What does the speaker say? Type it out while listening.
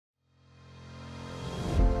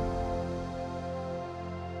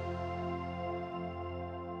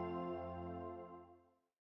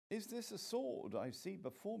Is this a sword I see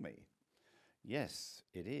before me? Yes,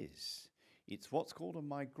 it is. It's what's called a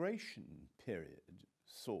migration period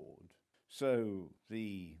sword. So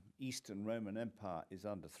the Eastern Roman Empire is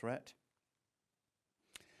under threat.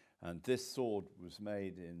 And this sword was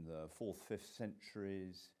made in the 4th, 5th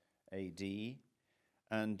centuries AD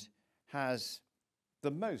and has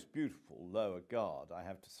the most beautiful lower guard, I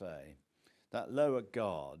have to say. That lower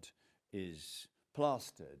guard is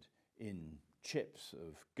plastered in chips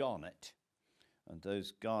of garnet, and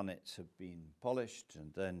those garnets have been polished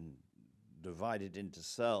and then divided into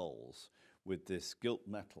cells with this gilt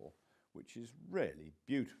metal, which is really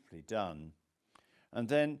beautifully done. And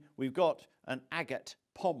then we've got an agate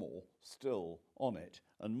pommel still on it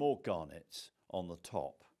and more garnets on the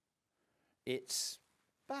top. It's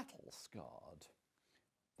battle scarred.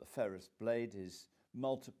 The ferrous blade is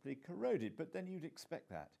multiply corroded, but then you'd expect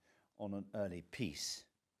that on an early piece.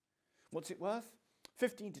 What's it worth?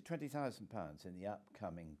 £15,000 to £20,000 in the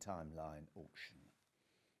upcoming Timeline auction.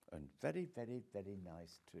 And very, very, very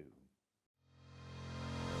nice too.